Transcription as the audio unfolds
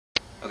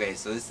Okay,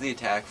 so this is the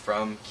attack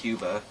from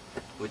Cuba,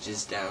 which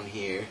is down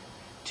here,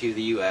 to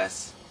the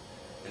U.S.,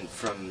 and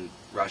from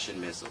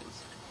Russian missiles.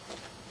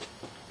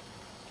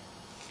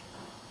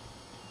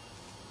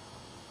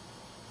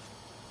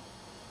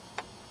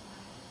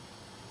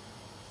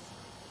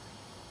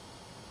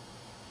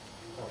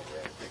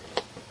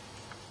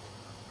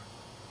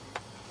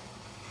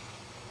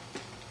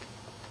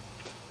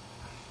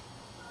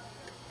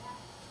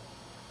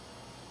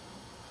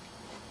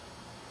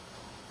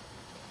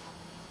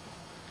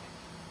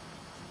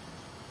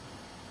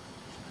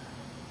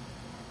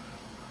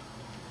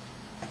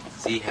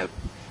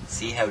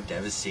 See how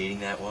devastating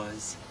that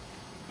was?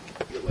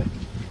 You'll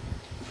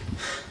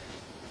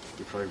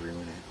probably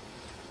ruin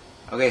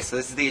it. Okay, so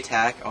this is the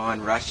attack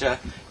on Russia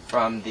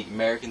from the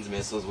Americans'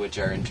 missiles, which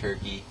are in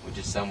Turkey, which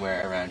is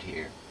somewhere around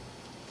here.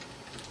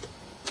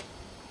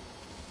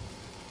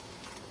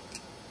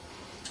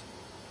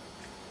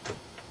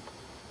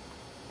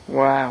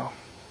 Wow.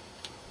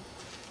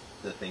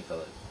 The thing fell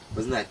out.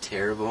 Wasn't that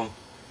terrible?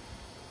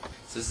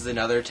 So this is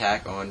another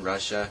attack on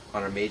Russia,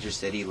 on a major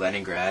city,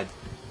 Leningrad,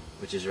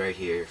 which is right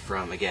here,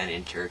 from, again,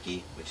 in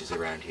Turkey, which is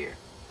around here.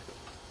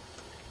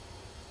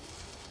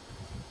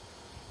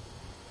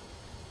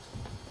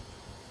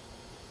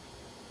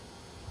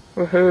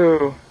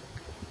 Woohoo!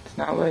 It's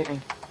not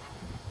lighting.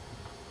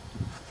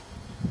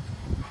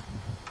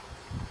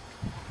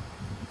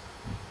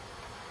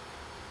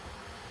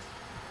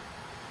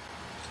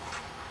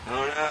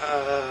 Oh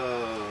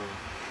no!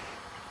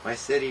 My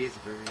city is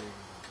burning.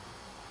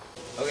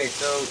 Okay,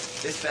 so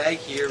this bag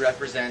here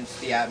represents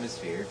the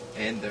atmosphere,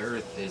 and the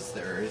Earth is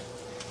the Earth.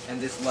 And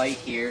this light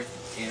here,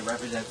 it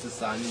represents the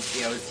sun. You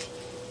see how it's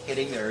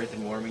hitting the Earth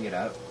and warming it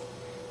up.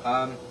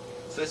 So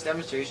this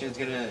demonstration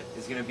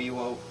is gonna be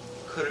what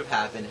could have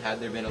happened had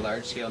there been a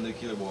large-scale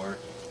nuclear war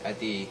at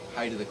the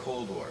height of the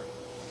Cold War.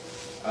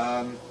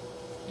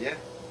 Yeah.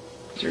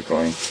 It's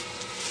recording.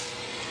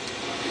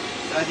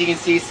 So as you can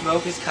see,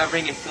 smoke is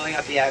covering and filling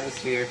up the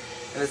atmosphere,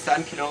 and the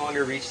sun can no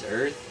longer reach the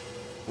Earth,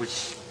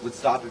 which would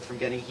stop it from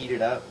getting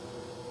heated up.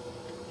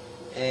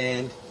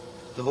 And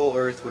the whole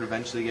Earth would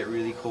eventually get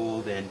really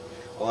cold, and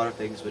a lot of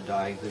things would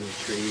die, including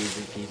trees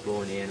and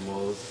people and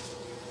animals,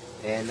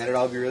 and then it'd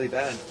all be really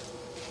bad.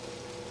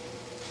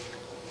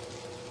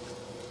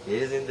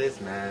 Isn't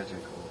this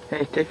magical?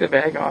 Hey, take the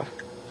bag off.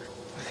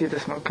 Let's see the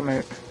smoke come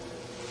out.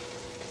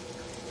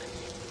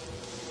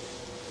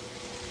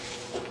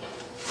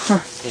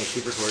 Okay,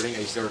 keep recording. Are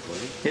you still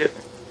recording? Yep.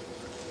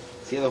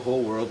 See how the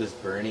whole world is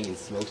burning and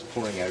smoke's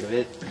pouring out of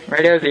it?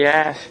 Right out of the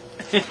ass.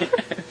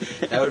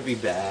 That would be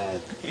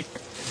bad.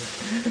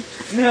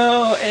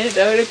 No,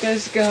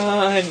 Antarctica's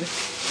gone.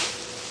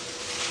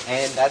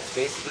 And that's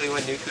basically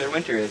what nuclear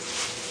winter is.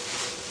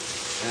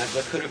 And that's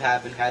what could have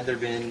happened had there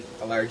been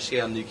a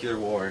large-scale nuclear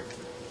war.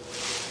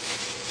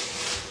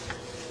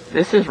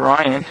 This is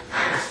Ryan.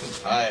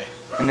 Hi.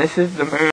 And this is the moon.